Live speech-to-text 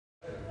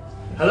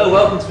Hello,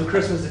 welcome to the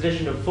Christmas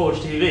edition of Forge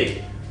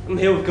TV. I'm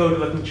here with Goldie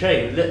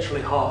Lookin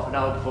literally half an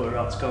hour before we're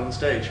about to go on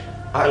stage.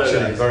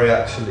 Actually, very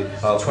actually.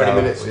 20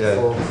 minutes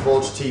before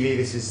Forge TV.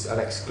 This is an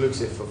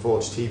exclusive for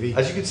Forge TV.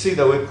 As you can see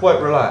though, we're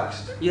quite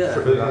relaxed. Yeah.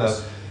 You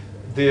know,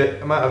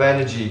 the amount of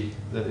energy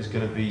that is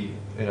going to be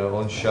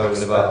on show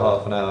in about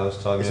half an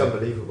hour's time. It's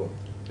unbelievable.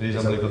 It is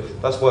unbelievable.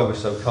 That's why we're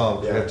so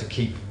calm. Yeah. We have to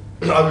keep...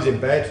 I was in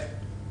bed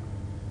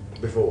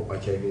before I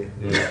came here.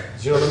 Yeah.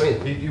 Do you know what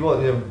I mean? You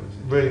want a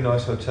really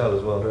nice hotel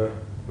as well. Yeah.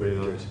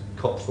 Really nice.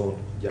 Copthorne.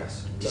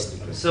 Yes.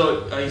 Lovely.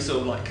 So are you sort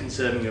of like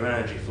conserving your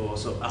energy for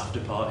sort of after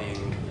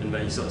partying and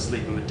then you sort of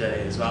sleep in the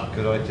day as well?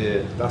 Good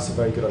idea. That's a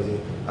very good idea.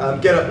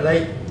 Get up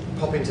late,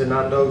 pop into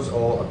Nando's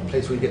or a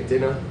place where you get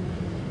dinner,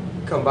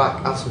 come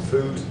back, have some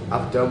food,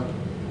 have a dump,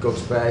 go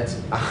to bed,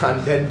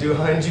 and then do a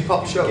high energy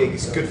pop show.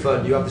 It's good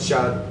fun. You have the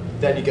shower,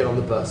 then you get on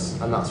the bus,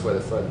 and that's where the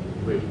fun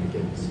really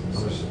begins.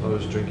 I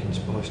was drinking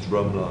spiced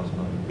rum last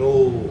night.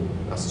 Oh,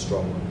 that's a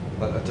strong one.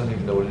 I don't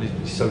even know what it is.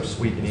 It's so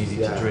sweet and easy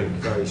to drink.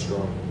 Very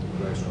strong.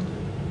 Very strong.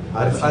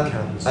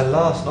 And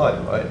last night,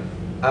 right,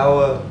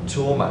 our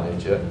tour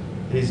manager,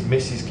 his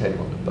missus came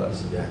on the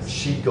bus. Yes.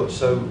 She got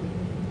so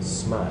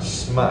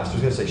smashed. I was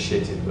going to say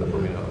shitted, but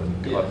probably not.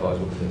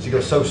 Advisable. She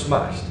got so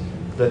smashed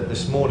that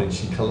this morning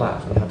she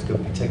collapsed and had to go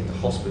be taken to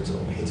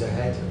hospital. Hit her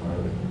head.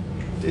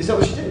 Is that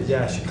what she did?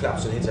 Yeah, she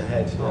collapsed and hit her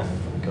head. Oh,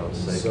 for God's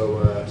sake.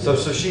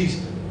 So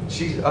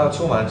she's our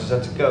tour manager's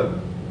had to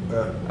go.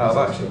 Out of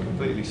action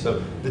completely.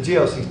 So the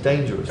GLC's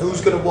dangerous.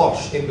 Who's going to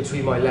wash in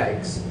between my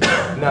legs?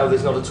 Now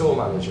there's not a tour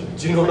manager.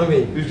 Do you know what I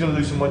mean? Who's going to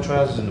loosen my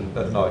trousers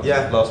at night?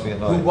 Yeah. Last thing at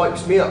night. Who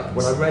wipes me up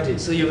when I'm ready?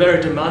 So you're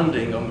very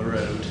demanding on the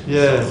road.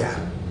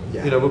 Yeah.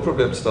 Yeah. We'll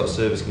probably have to start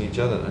servicing each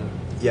other now.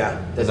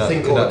 Yeah. There's a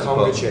thing called a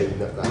conga chain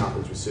that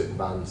happens with certain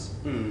bands.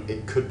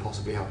 It could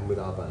possibly happen with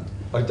our band.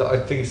 I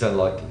think it's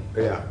unlikely.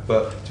 Yeah.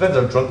 But it depends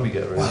how drunk we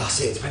get, really. Well,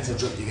 see, it depends how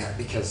drunk you get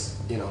because,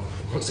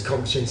 once the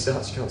conga chain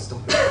starts, you can't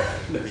stop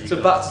it.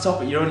 So back to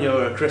topic, you're on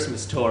your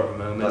Christmas tour at the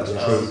moment.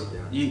 That's true.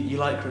 You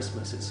like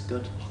Christmas, it's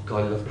good. Oh,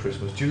 God, I love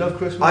Christmas. Do you love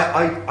Christmas?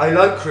 I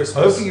like Christmas.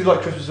 I don't think you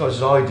like Christmas as much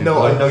as I do, No,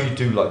 but I know you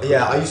do like Christmas.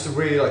 Yeah, I used to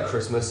really like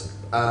Christmas.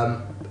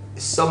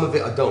 Some of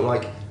it I don't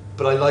like,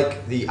 but I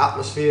like the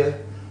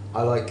atmosphere,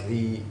 I like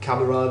the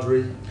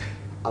camaraderie,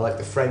 I like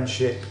the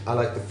friendship, I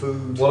like the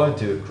food. What I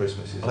do at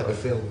Christmas is I like the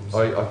films.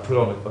 I've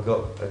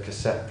got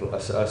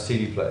a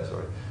CD player,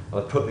 sorry,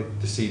 and I put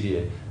the CD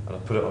in and I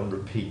put it on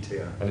repeat,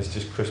 and it's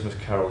just Christmas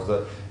carols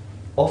that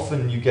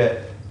often you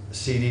get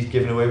CDs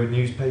given away with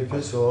newspapers.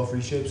 I saw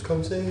three ships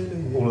come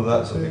sailing. All of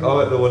that sort of thing. I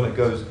like the one that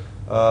goes,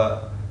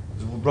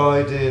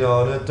 riding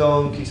on a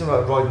donkey, something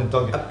like riding a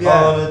donkey,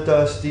 on a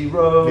dusty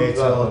road.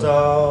 Little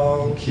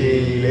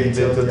donkey,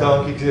 little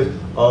donkey,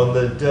 on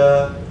the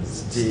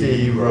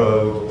dusty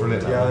road.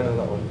 Brilliant. Yeah, I know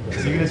that one. Are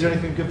you going to do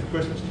anything good for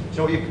Christmas? Do you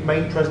know what your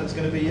main present's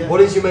going to be yet?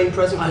 What is your main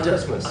present for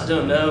Christmas? I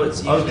don't know.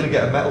 It's I was going to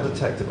get a metal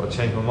detector, but I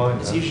changed my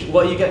mind.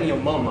 What are you getting your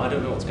mum? I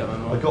don't know what's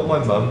going on. I got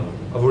my mum.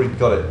 I've already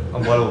got it.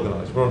 I'm well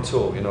organised. We're on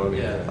tour, you know what I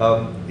mean?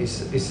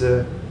 Yeah. It's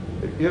a.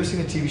 You ever seen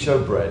the TV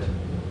show Bread?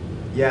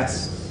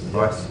 Yes.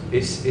 Right.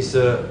 It's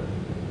a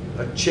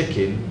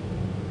chicken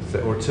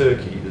or a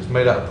turkey that's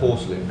made out of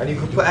porcelain. And you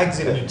could put eggs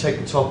in it. And you take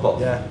the top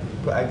off. Yeah.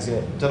 Put eggs in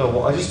it. Don't know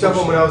what. I used to have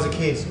one when I was a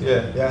kid.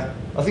 Yeah. Yeah.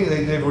 I think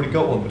they've already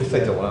got one, but if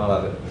they don't want,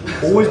 I'll have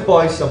it. Always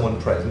buy someone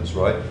presents,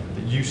 right,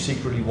 that you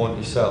secretly want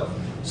yourself.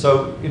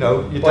 So, your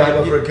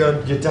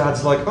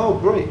dad's like, oh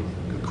great,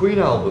 a Queen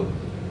album.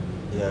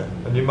 Yeah.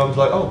 And your mum's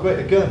like, oh great,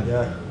 a gun.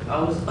 Yeah.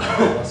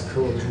 That's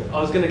cool, isn't it? I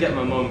was going to get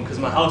my mum, because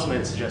my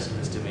housemate suggested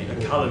this to me, a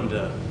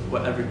calendar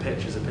where every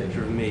picture is a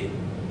picture of me.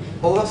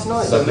 Oh, that's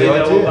nice. So maybe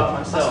I all about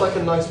myself. That's like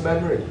a nice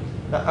memory.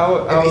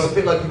 It's a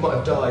bit like you might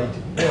have died.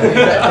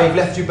 They've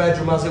left your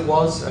bedroom as it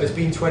was, and it's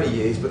been 20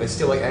 years, but there's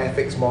still like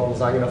Airfix models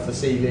hanging off the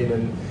ceiling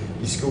and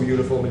your school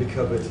uniform in the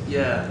cupboard.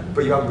 Yeah.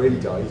 But you haven't really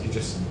died. You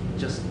just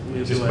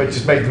moved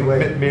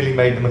away. Merely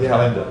made them a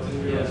calendar.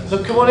 Yeah.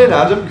 So come on in,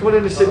 Adam. Come on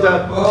in and sit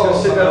down.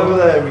 Sit down over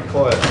there and be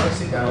quiet.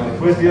 Sit down.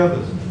 Where's the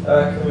others?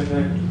 Come with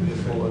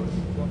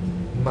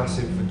me.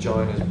 Massive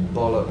vaginas,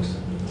 bollocks,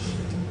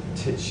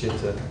 tit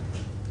shitter.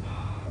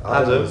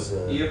 Adam.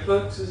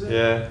 Earplugs, is it?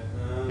 Yeah.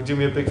 You do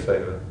me a big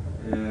favour.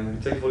 Yeah.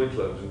 Take all your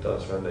clothes and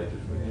dance around naked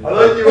for me. I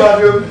like you,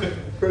 Adam.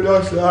 Good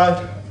nice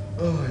lad.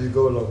 Oh, you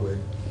go a long way.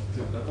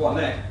 What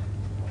next?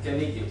 Get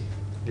naked.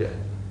 Yeah.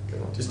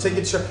 Come on. Just take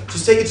your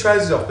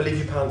trousers off. But leave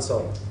your pants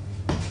on.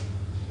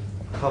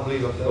 I can't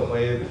believe I've got my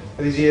ear.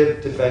 These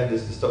ear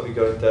defenders to stop me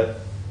going deaf.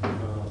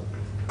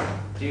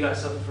 Do you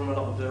guys suffer from a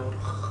lot of build?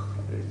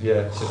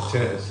 Yeah,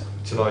 tinnitus.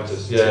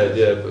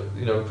 Yeah,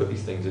 but put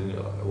these things in.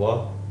 You're like,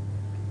 what?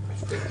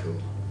 That's pretty cool.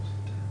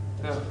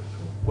 Yeah.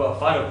 Well,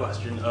 final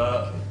question.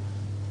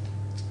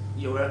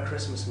 You're at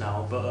Christmas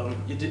now, but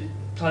you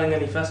planning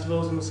any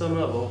festivals in the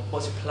summer, or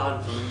what's your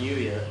plan for the new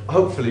year?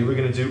 Hopefully, we're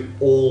going to do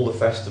all the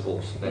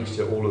festivals next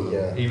year, all of them.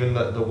 Yeah. Even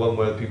the one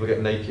where people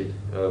get naked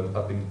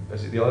up in,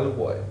 is it the Isle of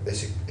Wight?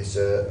 It's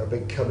a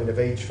big coming of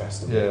age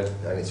festival. Yeah.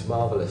 And it's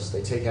marvellous.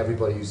 They take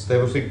everybody who's they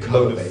have a big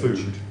load of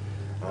food.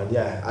 And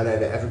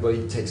then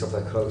everybody takes off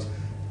their clothes.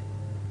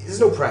 there's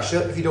no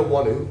pressure. If you don't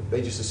want to,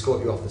 they just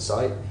escort you off the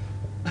site.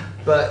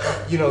 But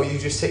you know, you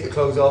just take the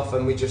clothes off,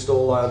 and we just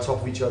all lie on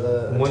top of each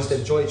other and just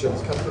enjoy each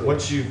other's company.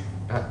 Once you've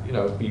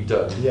been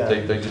done,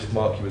 they just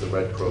mark you with a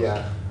red cross.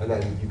 Yeah, and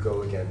then you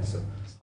go again. So.